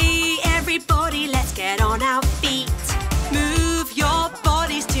 Hey everybody, let's get on our feet. Move your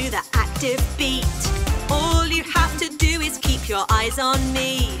bodies to the active beat. All you have to do is keep your eyes on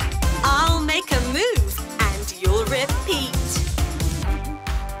me. I'll make a move and you'll repeat.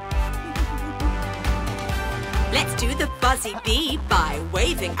 Let's do the buzzy bee by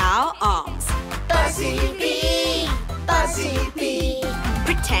waving our arms. Buzzy bee. Buzzy bee.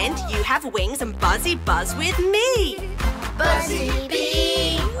 Pretend you have wings and buzzy buzz with me. Buzzy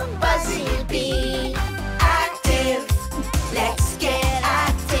bee. Buzzy bee. Active, let's get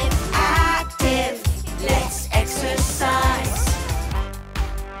active, active. Let's exercise.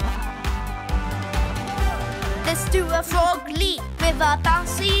 Let's do a frog leap with our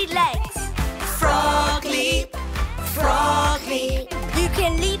bouncy legs. Frog leap, frog leap. You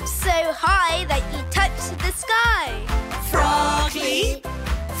can leap so high that you touch the sky. Frog leap,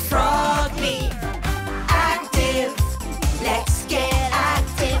 frog leap. Active, let's get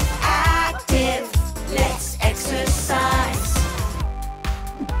active, active. Let's exercise.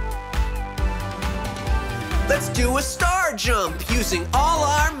 Let's do a star jump using all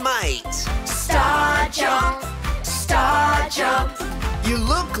our might. Star jump, star jump. You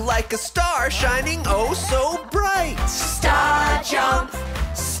look like a star shining oh so bright. Star jump,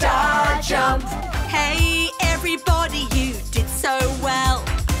 star jump. Hey everybody, you did so well.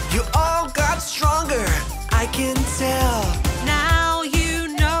 You all got stronger, I can tell. Now you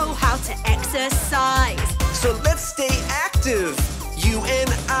know how to exercise. So let's stay active, you and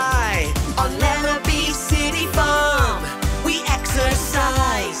I. On Lellobee City Farm, we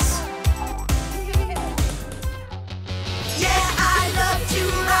exercise. Yeah, I love to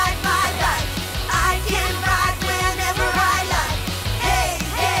ride my bike. I can ride whenever I like. Hey,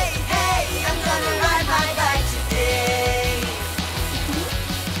 hey, hey, I'm gonna ride my bike today.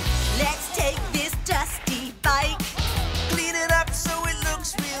 Let's take this dusty bike. Clean it up so it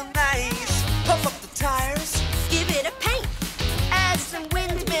looks real nice. Pump up the tires. Give it a paint.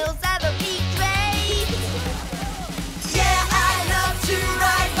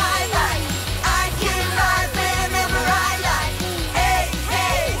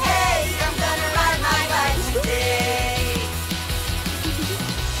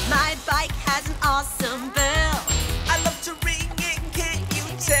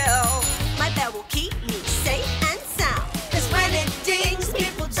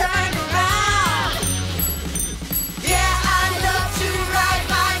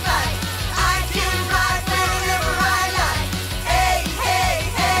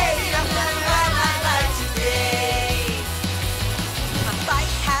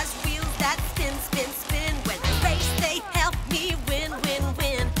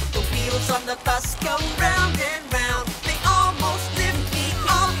 the bus go round and round. They almost lift me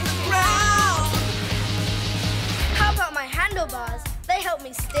off the ground. How about my handlebars? They help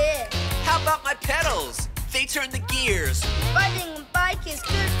me steer. How about my pedals? They turn the gears. Riding a bike is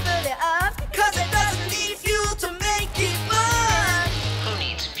good for the earth, 'Cause it doesn't need fuel to make it burn. Who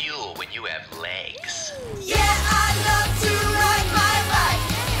needs fuel when you have legs? Yeah, I love to ride my bike.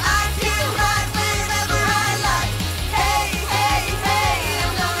 I can ride whenever I like. Hey, hey, hey,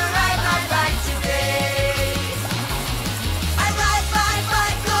 I'm gonna ride my bike today. I ride my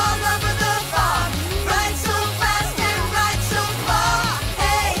bike all over the farm. Ride so fast and ride so far.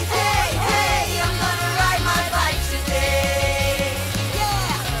 Hey, hey, hey, I'm gonna ride my bike today.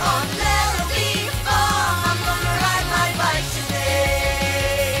 Yeah, on Lellobee Farm, I'm gonna ride my bike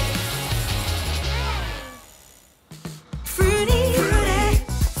today. Fruity,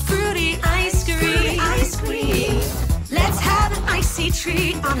 fruity ice cream. Let's have an icy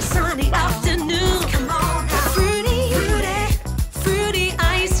treat on a sunny afternoon. Come on now. Fruity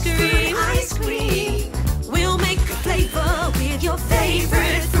ice cream. We'll make a flavor with your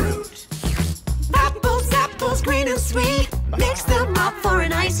favorite fruit. Apples, green and sweet. Mix them up for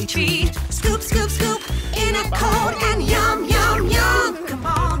an icy treat. Scoop, scoop, scoop in a cold and yum, yum, yum. Come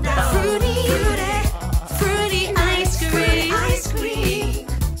on now. Fruity ice cream.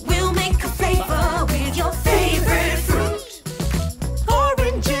 We'll make a flavor with your favorite fruit.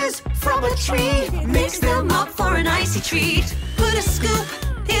 Oranges from a tree. Mix them up for an icy treat. Put a scoop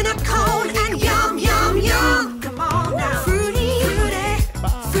in a cone and yum, yum, yum. Come on now. Fruity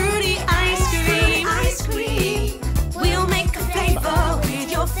ice cream. We'll make a flavor with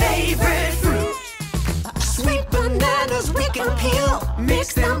your favorite fruit. Sweet bananas we can peel.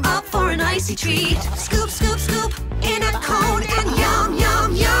 Mix them up for an icy treat. Scoop, scoop, scoop in a cone and yum,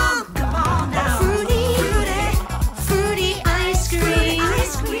 yum, yum. Come on now. Fruity ice cream.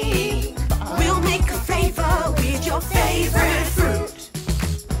 We'll make a flavor with your favorite fruit.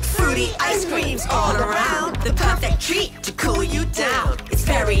 Fruity ice creams all around. The perfect treat to cool you down. It's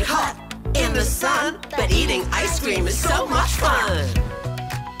very hot in the sun, but eating ice cream is so much fun.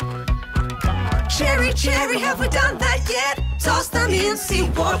 Cherry, have we done that yet? Toss them in, see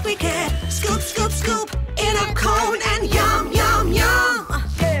what we get. Scoop, scoop, scoop in a cone and yum, yum, yum.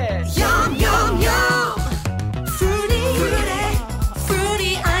 Yum, yum, yum.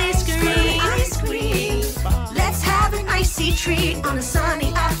 Fruity ice cream. Let's have an icy treat on a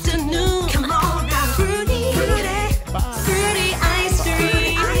sunny afternoon. Come on now. Fruity ice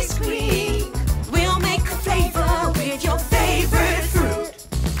cream. We'll make a flavor with your favorite fruit.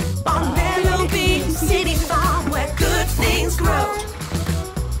 On Lellobee City Farm, where good things grow.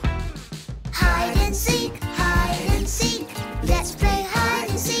 Hide and seek, let's play hide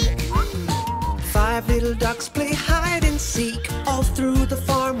and seek. 5 little ducks play hide and seek all through the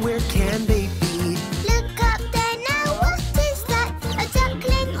farm. Where can they be? Look up there now, what is that? A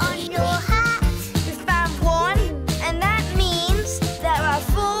duckling on your hat. we found one, and that means there are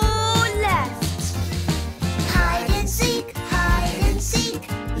 4 left. Hide and seek,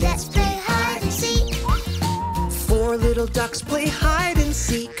 let's play hide and seek. 4 little ducks play hide and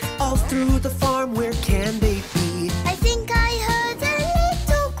seek all through the farm. Where can they be? I think I heard a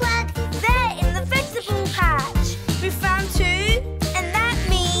little quack. There in the vegetable patch. We found 2, and that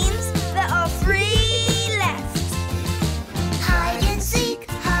means there are 3 left. Hide and seek,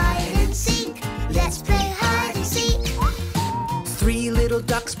 let's play hide and seek. 3 little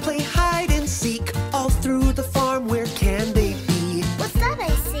ducks play hide and seek all through the farm. Where can they be? What's that I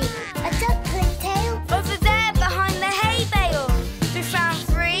see? A duckling tail? Over there behind the hay bale. We found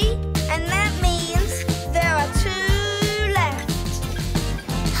 3, and that means there are 2 left.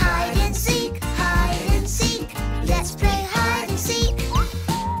 Hide and seek, let's play hide and seek.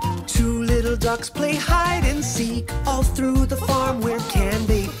 2 little ducks play hide and seek all through the farm. Where can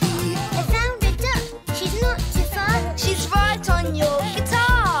they be? I found a duck, she's not too far. She's right on your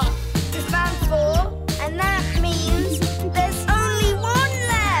guitar. We found 4, and that means there's only 1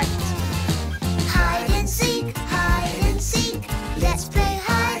 left. Hide and seek, let's play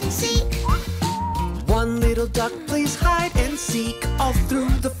hide and seek. 1 little duck plays hide and seek all through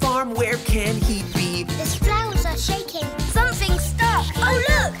the farm. Where can he be? The flowers are shaking. Something stuck. Oh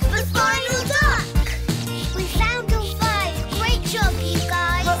look, the final duck! We found all 5. Great job, you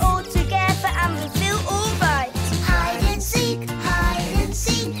guys. We're all together and we feel alright. Hide and seek,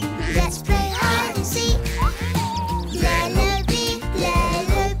 let's play hide and seek.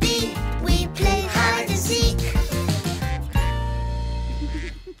 Lellobee, we play hide and seek.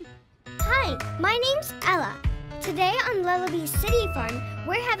 Hi, my name's Ella. Today on Lellobee City Farm,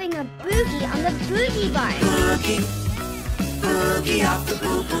 we're having a boogie on the boogie barn. Boogie off the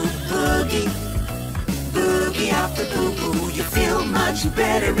boo-boo, boogie. boogie. Boogie out the boo-boo. You feel much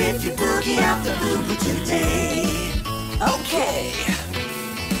better if you boogie out the boo-boo today. Okay.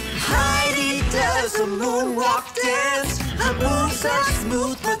 Heidi does a moonwalk dance. Her moves are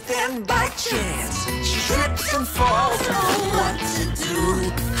smooth, but then by chance she trips and falls. Oh, what to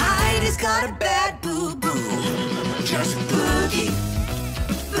do? Heidi's got a bad boo-boo. Just boogie.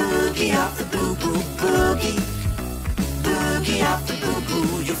 Boogie out the boo-boo. Boogie. Boogie out the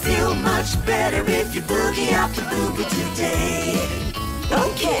boo-boo. You feel much better if you boogie out the boo-boo today.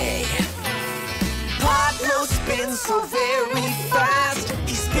 Okay. Pablo spins so very fast.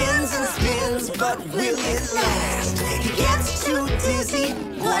 He spins and spins, but will it last? He gets too dizzy,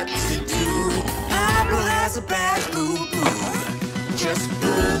 what to do? Pablo has a bad boo-boo. Just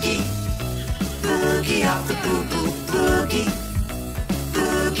boogie. Boogie out the boo-boo. Boogie.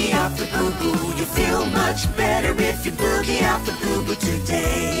 Boogie out the boo-boo. You feel much better if you boogie out the boo-boo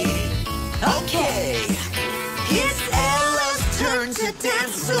today. Okay. It's Ella's turn to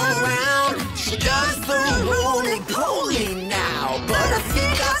dance around. She does the roly-poly now, but her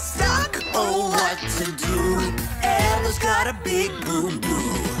feet got stuck. Oh, what to do? Ella's got a big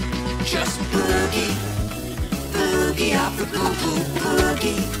boo-boo. Just boogie. Boogie out the boo-boo.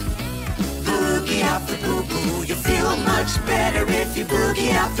 Boogie. Boogie out the boo-boo. You feel much better if you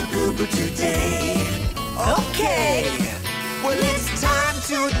boogie out the boo-boo today. Okay. Well, it's time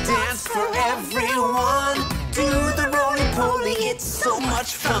to dance for everyone. Do the roly-poly, it's so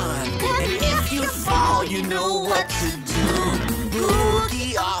much fun. And if you fall, you know what to do.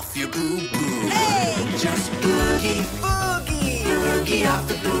 Boogie off your boo-boo. Hey! Just boogie. Boogie. Boogie off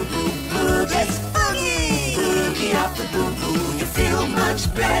the boo-boo. Boogie. Let's boogie. Boogie off the boo-boo. You feel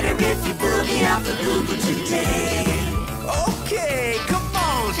much better if you boogie out the boo-boo today. Okay, come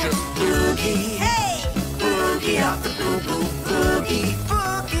on, just boogie. Hey! Boogie out the boo-boo. Boogie.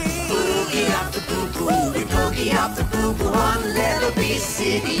 Boogie. Boogie out the boo-boo. We boogie out the boo-boo on Lellobee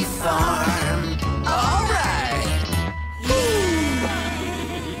City Farm.